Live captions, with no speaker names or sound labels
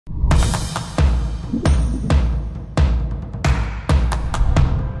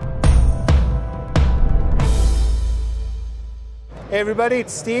Hey everybody,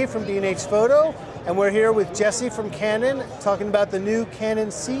 it's Steve from B&H Photo, and we're here with Jesse from Canon, talking about the new Canon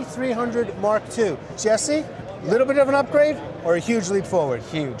C300 Mark II. Jesse, a little bit of an upgrade or a huge leap forward?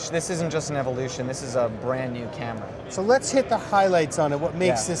 Huge. This isn't just an evolution, this is a brand new camera. So let's hit the highlights on it, what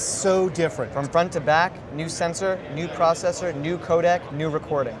makes this so different. From front to back, new sensor, new processor, new codec, new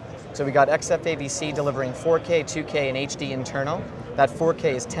recording. So we got XFAVC delivering 4K, 2K, and HD internal. That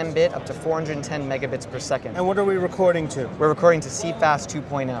 4K is 10-bit up to 410 megabits per second. And what are we recording to? We're recording to CFast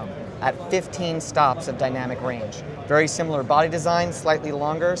 2.0 at 15 stops of dynamic range. Very similar body design, slightly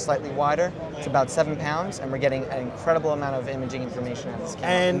longer, slightly wider. It's about 7 pounds, and we're getting an incredible amount of imaging information out of this camera.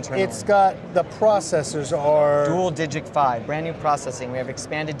 And internally. it's got, the processors are... Dual Digic 5, brand new processing. We have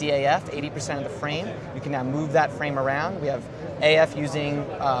expanded DAF, 80% of the frame. You can now move that frame around. We have AF using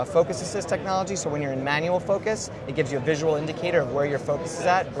focus assist technology, so when you're in manual focus, it gives you a visual indicator of where your focus is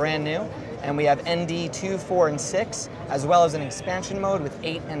at, brand new. And we have ND 2, 4, and 6, as well as an expansion mode with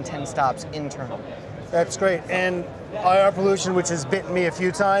 8 and 10 stops internal. That's great. And IR pollution, which has bitten me a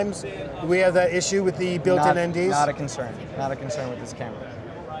few times, we have that issue with the built-in NDs? Not a concern. Not a concern with this camera.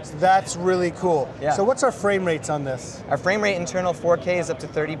 So that's really cool. Yeah. So what's our frame rates on this? Our frame rate internal 4K is up to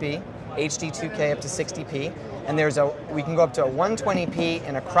 30p, HD 2K up to 60p, and we can go up to a 120p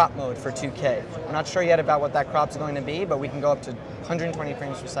in a crop mode for 2K. I'm not sure yet about what that crop's going to be, but we can go up to 120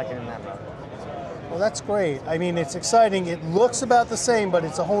 frames per second in that mode. Well, that's great. I mean, it's exciting. It looks about the same, but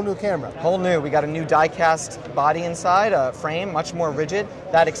it's a whole new camera. Whole new. We got a new die-cast body inside, a frame, much more rigid.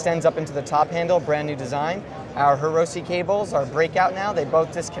 That extends up into the top handle, brand new design. Our Hiroshi cables are breakout now. They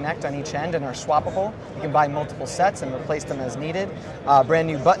both disconnect on each end and are swappable. You can buy multiple sets and replace them as needed. Brand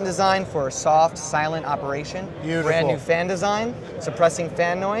new button design for soft, silent operation. Beautiful. Brand new fan design, suppressing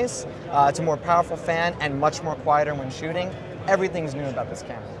fan noise. It's a more powerful fan and much more quieter when shooting. Everything's new about this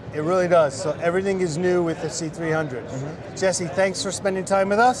camera. It really does. So everything is new with the C300. Jesse, thanks for spending time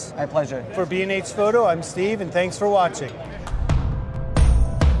with us. My pleasure. For B&H Photo, I'm Steve, and thanks for watching.